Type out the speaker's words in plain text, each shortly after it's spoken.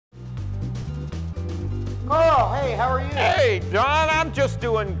Carl, hey, how are you? Hey, Don, I'm just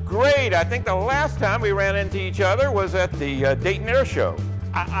doing great. I think the last time we ran into each other was at the Dayton Air Show.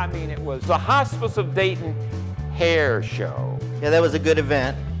 I mean, it was the Hospice of Dayton Hair Show. Yeah, that was a good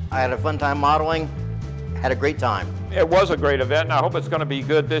event. I had a fun time modeling, had a great time. It was a great event, and I hope it's going to be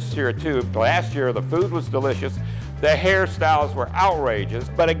good this year, too. Last year, the food was delicious. The hairstyles were outrageous.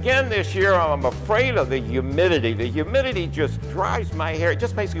 But again this year, I'm afraid of the humidity. The humidity just dries my hair. It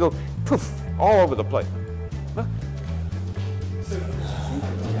just makes it go poof all over the place. Look.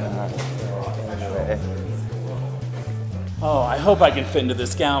 Oh, I hope I can fit into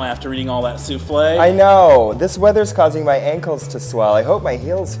this gown after eating all that souffle. I know. This weather's causing my ankles to swell. I hope my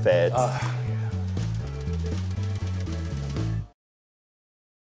heels fit.